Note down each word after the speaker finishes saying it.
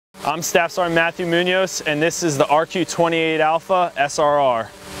I'm Staff Sergeant Matthew Munoz, and this is the RQ-28 Alpha SRR.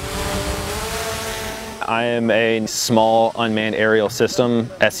 I am a Small Unmanned Aerial System,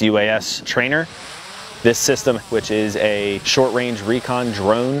 sUAS trainer. This system, which is a short-range recon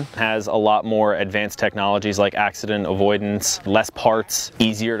drone, has a lot more advanced technologies like accident avoidance, less parts,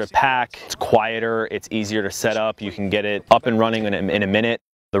 easier to pack, it's quieter, it's easier to set up, you can get it up and running in a minute.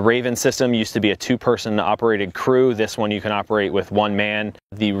 The Raven system used to be a two-person operated crew. This one you can operate with one man.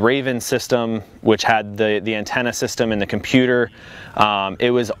 The Raven system, which had the antenna system and the computer,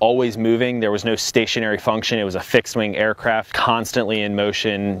 it was always moving. There was no stationary function. It was a fixed-wing aircraft, constantly in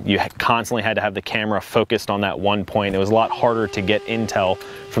motion. You constantly had to have the camera focused on that one point. It was a lot harder to get intel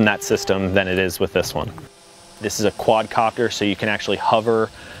from that system than it is with this one. This is a quadcopter, so you can actually hover.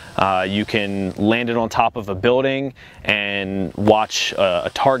 You can land it on top of a building and watch a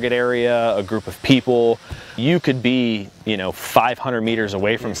target area, a group of people. You could be, 500 meters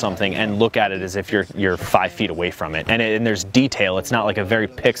away from something and look at it as if you're 5 feet away from it. And there's detail. It's not like a very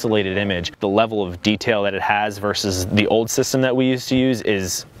pixelated image. The level of detail that it has versus the old system that we used to use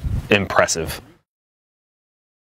is impressive.